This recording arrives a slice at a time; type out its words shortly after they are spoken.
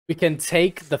We can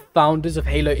take the founders of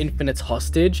Halo Infinite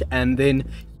hostage and then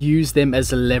use them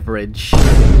as leverage.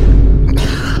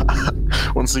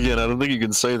 Once again, I don't think you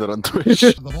can say that on Twitch.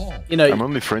 You know, I'm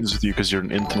only friends with you because you're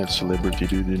an internet celebrity,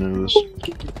 dude. You know this.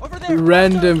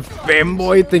 random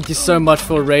femboy, thank you so much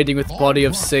for raiding with body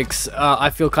of 6. I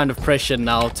feel kind of pressured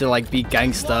now to like be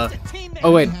gangster.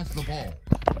 Oh wait.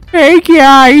 Hey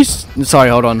guys! Sorry,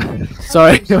 hold on.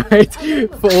 Sorry, wait.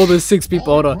 For all the 6 people,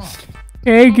 hold on.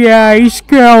 Hey guys,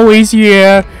 Carl is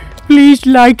here. Please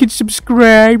like and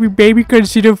subscribe and maybe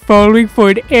consider following for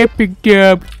an epic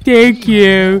dub. Thank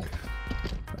you.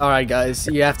 Alright guys,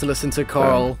 you have to listen to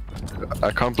Carl. I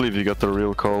can't believe you got the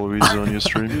real Carl Weezer on your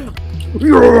stream.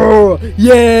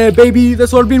 Yeah, baby,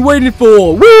 that's what I've been waiting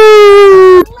for.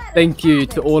 Woo! Thank you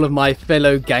to all of my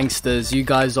fellow gangsters. You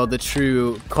guys are the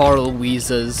true Carl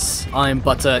Weezers. I am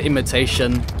but an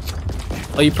imitation.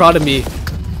 Are you proud of me?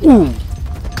 Ooh.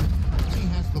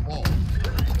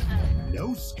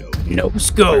 No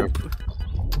scope.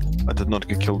 I did not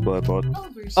get killed by a bot.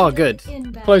 Oh, good.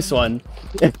 Close one.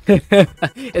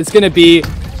 It's gonna be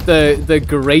the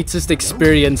greatest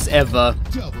experience ever.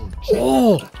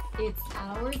 Oh. It's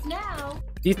ours now.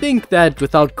 Do you think that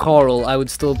without Carl, I would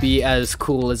still be as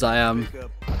cool as I am?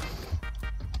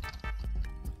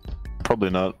 Probably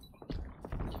not.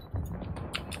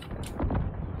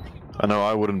 I know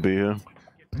I wouldn't be here.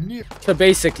 So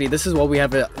basically, this is what we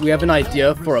have an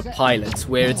idea for a pilot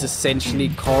where it's essentially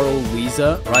Carl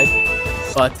Weezer, right?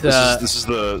 But this is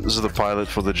the pilot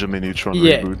for the Jimmy Neutron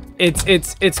reboot.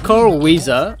 It's Carl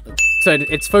Weezer. So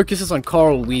it focuses on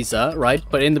Carl Weezer, right?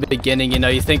 But in the beginning, you know,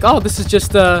 you think, oh, this is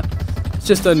just a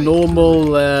normal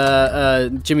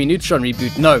Jimmy Neutron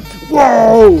reboot. No.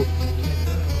 Whoa!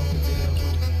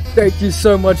 Thank you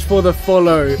so much for the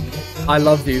follow. I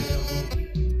love you.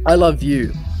 I love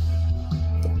you.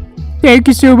 Thank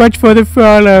you so much for the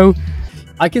follow.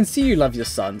 I can see you love your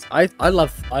sons. I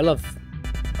love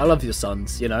your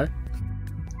sons, you know?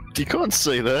 You can't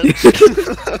say that.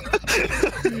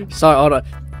 Sorry, hold on.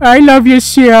 I love your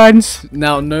sons.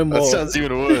 Now, no more. That sounds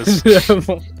even worse.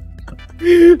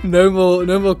 No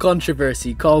more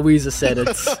controversy. Carl Weezer said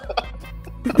it.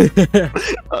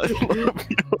 I love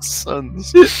your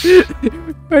sons.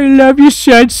 I love your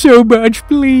sons so much,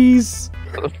 please.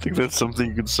 I don't think that's something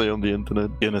you can say on the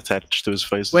internet. Getting attached to his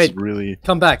face Wait, is really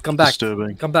come back,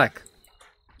 disturbing. come back.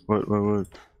 What?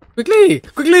 Quickly!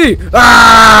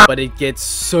 Ah! But it gets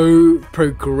so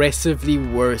progressively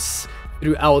worse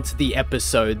throughout the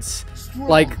episodes.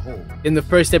 Like, in the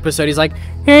first episode, he's like,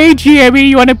 hey Jimmy,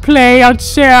 you wanna play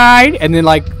outside? And then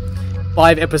like,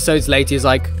 5 episodes later, he's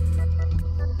like,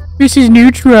 this is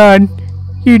Neutron.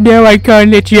 You know I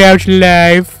can't let you out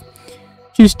alive.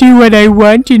 Just do what I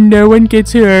want and no one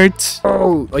gets hurt.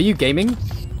 Oh, are you gaming?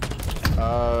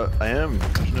 I am.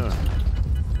 No.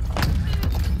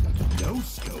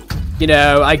 You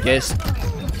know, I guess.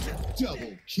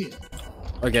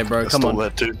 Okay, bro, come on.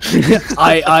 That too.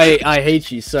 I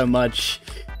hate you so much.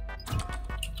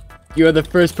 You're the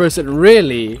first person,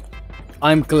 really.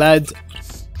 I'm glad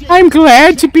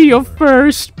to be your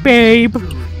first, babe.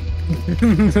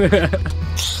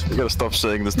 You gotta stop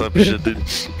saying this type of shit, dude.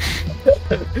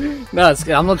 No,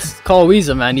 I'm not Carl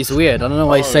Weezer, man. He's weird. I don't know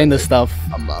why he's saying this stuff.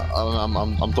 I'm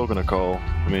talking to Carl.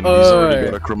 I mean, he's already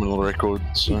got a criminal record,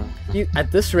 so...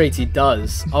 At this rate, he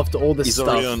does. After all this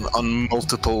stuff. He's already on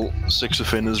multiple sex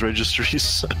offenders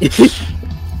registries.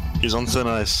 He's on thin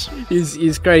ice.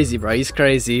 He's crazy, bro. He's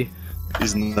crazy.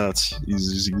 He's nuts.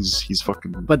 He's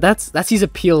fucking... But that's his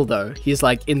appeal, though. He's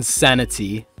like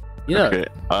insanity. You know. Okay.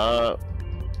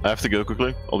 I have to go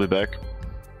quickly. I'll be back.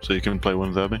 So you can play one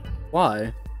without me.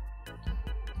 Why?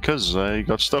 Because I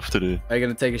got stuff to do. Are you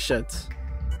gonna take a shit?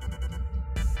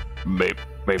 Maybe.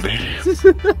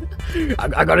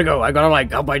 I gotta go. I gotta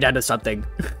like help my dad or something.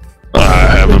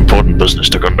 I have important business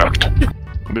to conduct.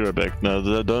 I'll be right back. No,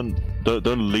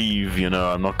 don't leave. You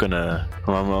know, I'm not gonna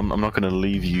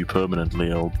leave you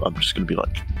permanently. I'm just gonna be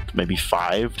like maybe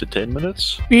 5 to 10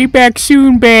 minutes. Be back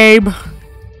soon, babe.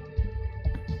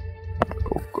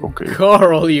 Okay.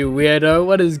 Carl, you weirdo!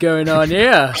 What is going on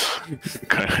here?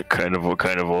 kind of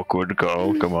awkward,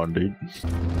 Carl. Come on, dude.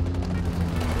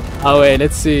 Oh wait,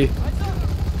 let's see.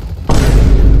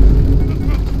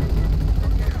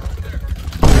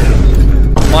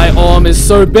 My arm is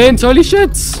so bent. Holy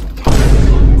shit!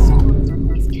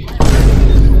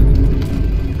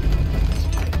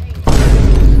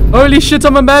 Holy shit!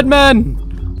 I'm a madman.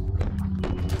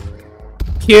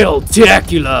 Kill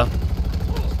Dracula.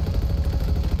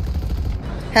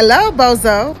 Hello,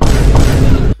 bozo.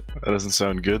 That doesn't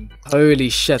sound good. Holy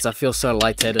shit, I feel so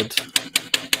lightheaded.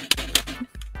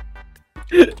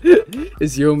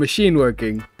 Is your machine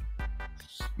working?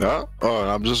 No? Oh,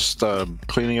 I'm just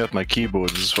cleaning out my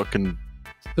keyboard. Just fucking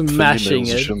Mashing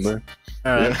fingernails it. and shit there.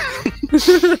 Alright.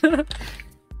 Yeah.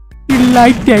 You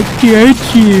like that,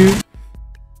 don't you?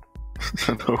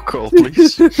 No call,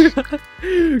 please.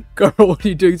 Girl, what are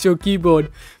you doing to your keyboard?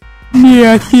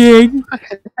 Nothing.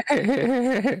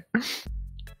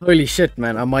 Holy shit,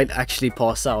 man. I might actually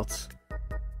pass out.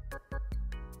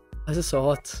 Why is it so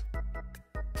hot?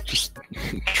 Just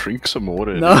drink some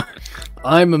water. No.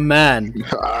 I'm a man.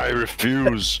 I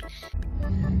refuse.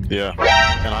 Yeah.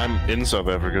 And I'm in South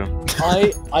Africa.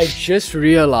 I just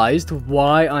realized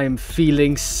why I'm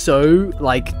feeling so,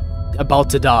 like, about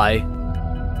to die.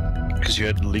 Because you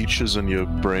had leeches in your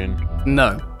brain.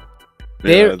 No.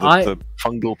 Yeah, the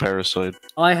fungal parasite.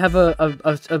 I have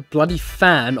a bloody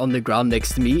fan on the ground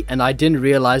next to me, and I didn't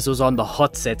realize it was on the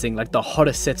hot setting, like the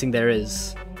hottest setting there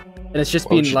is. And it's just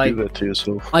Why would been you like, do that to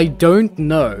yourself? I don't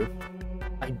know,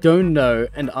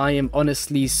 and I am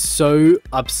honestly so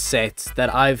upset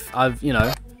that I've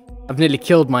nearly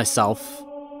killed myself.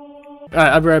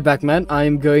 Alright, I'll be right back, man.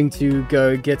 I'm going to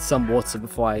go get some water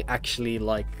before I actually,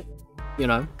 like,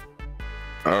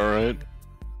 Alright.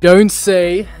 Don't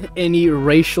say any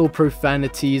racial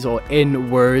profanities or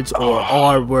N-words or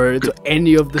R-words or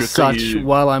any of the good such thing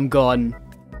while I'm gone.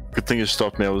 Good thing you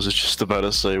stopped me. I was just about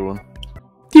to say one.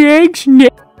 Thanks,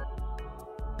 Nick.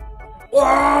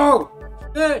 Whoa!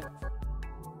 Shit!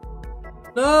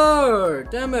 No!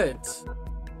 Damn it!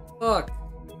 Fuck.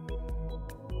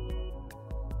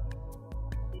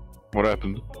 What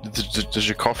happened? Did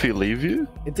your coffee leave you?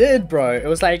 It did, bro. It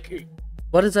was like,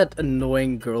 what does that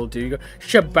annoying girl do? You go,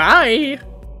 Shabai!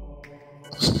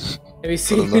 Have you I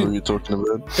seen? don't know what you're talking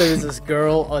about. There's this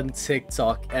girl on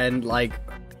TikTok, and like,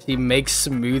 she makes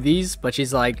smoothies, but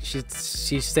she's like,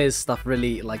 she says stuff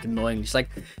really like annoying. She's like,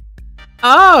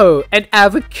 oh, an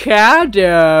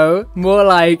avocado, more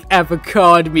like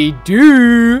avocado me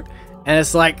do, and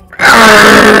it's like,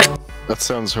 That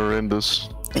sounds horrendous.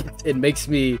 it makes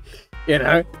me, you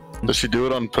know. Does she do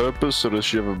it on purpose, or does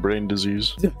she have a brain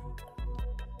disease?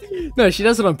 No, she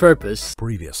does it on purpose.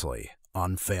 Previously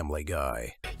on Family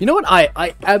Guy. You know what?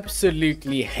 I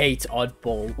absolutely hate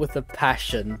Oddball with a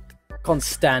passion. Can't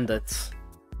stand it.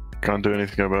 Can't do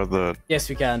anything about that. Yes,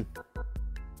 we can.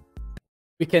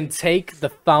 We can take the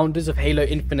founders of Halo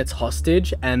Infinite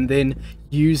hostage and then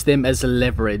use them as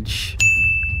leverage.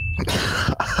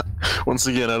 Once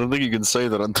again, I don't think you can say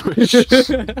that on Twitch.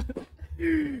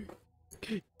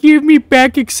 Give me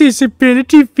back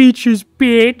accessibility features,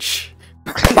 bitch.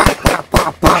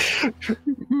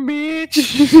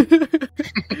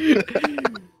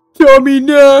 Tommy,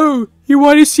 no! You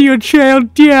want to see your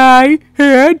child die?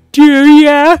 Huh? Do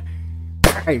ya?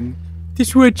 This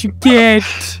is what you get.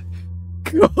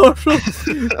 Coral,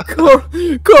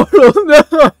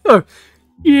 no!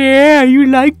 Yeah, you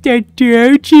like that,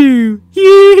 don't you?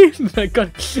 Yeah! I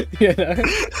got, you know.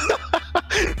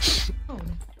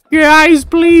 Guys,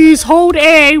 please hold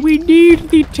A. We need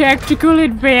the tactical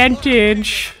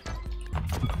advantage.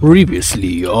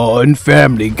 Previously on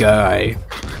Family Guy.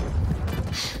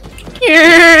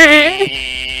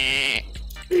 Hey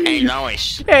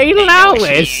Lois. Hey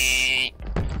Lois.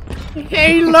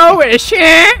 Hey Lois.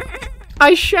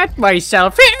 I shot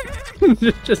myself.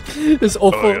 Just this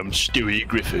awful. I am Stewie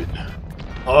Griffin.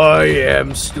 I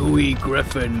am Stewie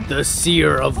Griffin, the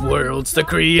seer of worlds, the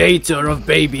creator of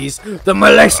babies, the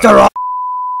molester of